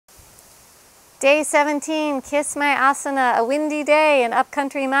Day 17, Kiss My Asana, a windy day in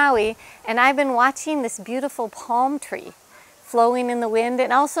upcountry Maui, and I've been watching this beautiful palm tree flowing in the wind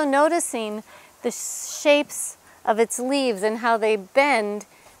and also noticing the shapes of its leaves and how they bend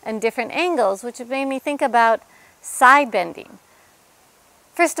in different angles, which made me think about side bending.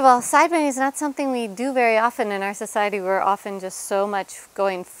 First of all, side bending is not something we do very often in our society. We're often just so much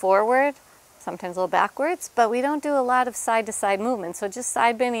going forward, sometimes a little backwards, but we don't do a lot of side-to-side movement, so just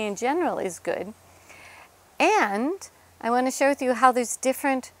side bending in general is good. And I want to share with you how there's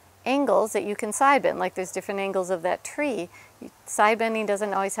different angles that you can side bend, like there's different angles of that tree. Side bending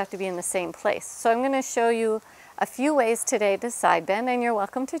doesn't always have to be in the same place. So I'm going to show you a few ways today to side bend, and you're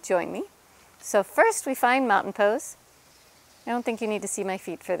welcome to join me. So first we find mountain pose. I don't think you need to see my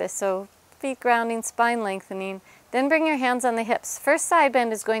feet for this, so feet grounding, spine lengthening. Then bring your hands on the hips. First side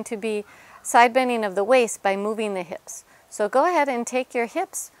bend is going to be side bending of the waist by moving the hips. So go ahead and take your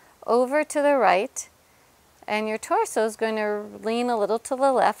hips over to the right, and your torso is going to lean a little to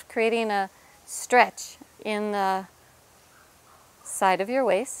the left, creating a stretch in the side of your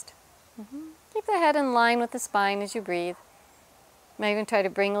waist. Keep the head in line with the spine as you breathe. You might even try to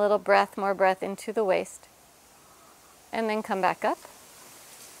bring a little breath, more breath into the waist. And then come back up.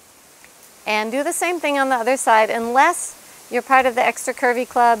 And do the same thing on the other side, unless you're part of the extra curvy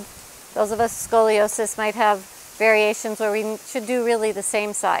club. Those of us with scoliosis might have variations where we should do really the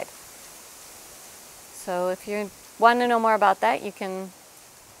same side. So if you want to know more about that, you can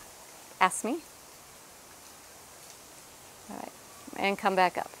ask me. All right, and come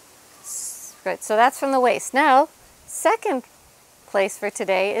back up. Good, so that's from the waist. Now, second place for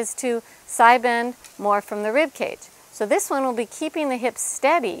today is to side bend more from the rib cage. So this one will be keeping the hips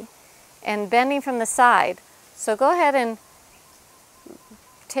steady and bending from the side. So go ahead and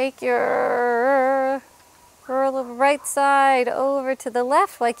take your right side over to the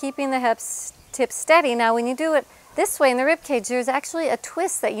left while keeping the hips tips steady. Now when you do it this way in the rib cage, there's actually a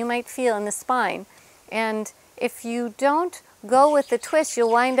twist that you might feel in the spine. And if you don't go with the twist,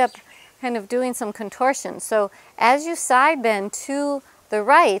 you'll wind up kind of doing some contortion. So as you side bend to the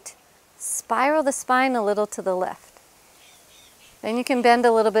right, spiral the spine a little to the left. Then you can bend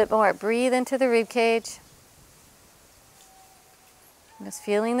a little bit more. Breathe into the rib cage. Just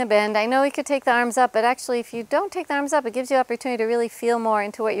feeling the bend. I know we could take the arms up, but actually if you don't take the arms up, it gives you the opportunity to really feel more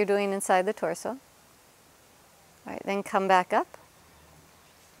into what you're doing inside the torso. All right, then come back up.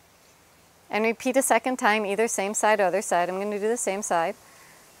 And repeat a second time, either same side or other side. I'm going to do the same side.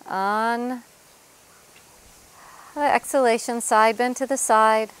 On the exhalation, side bend to the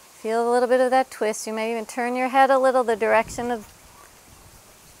side. Feel a little bit of that twist. You may even turn your head a little the direction of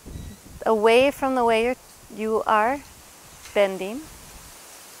away from the way you are bending.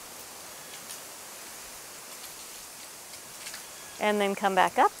 And then come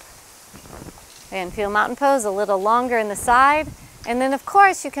back up. And feel mountain pose a little longer in the side. And then of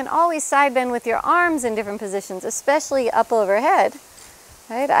course you can always side bend with your arms in different positions, especially up overhead.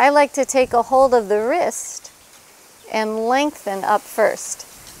 Right? I like to take a hold of the wrist and lengthen up first.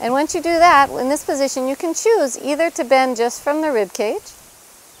 And once you do that, in this position, you can choose either to bend just from the rib cage,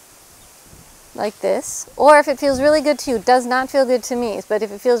 like this, or if it feels really good to you, does not feel good to me, but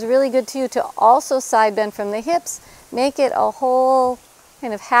if it feels really good to you to also side bend from the hips, make it a whole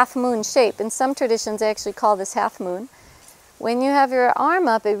kind of half moon shape. In some traditions, they actually call this half moon. When you have your arm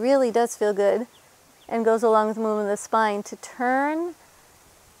up, it really does feel good and goes along with the movement of the spine to turn,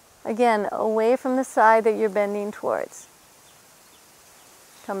 again, away from the side that you're bending towards.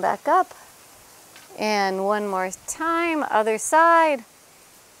 Come back up, and one more time, other side.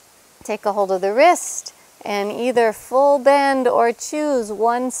 Take a hold of the wrist and either full bend or choose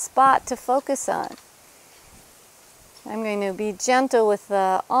one spot to focus on. I'm going to be gentle with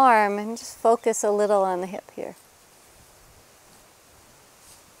the arm and just focus a little on the hip here.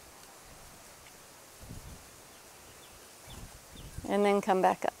 And then come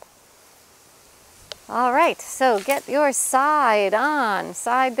back up. All right, so get your side on,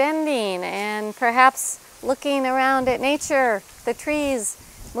 side bending, and perhaps looking around at nature, the trees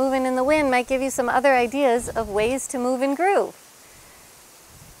moving in the wind might give you some other ideas of ways to move and groove.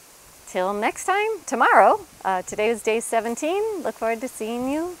 Till next time, tomorrow. Today is day 17. Look forward to seeing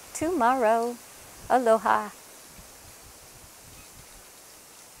you tomorrow. Aloha.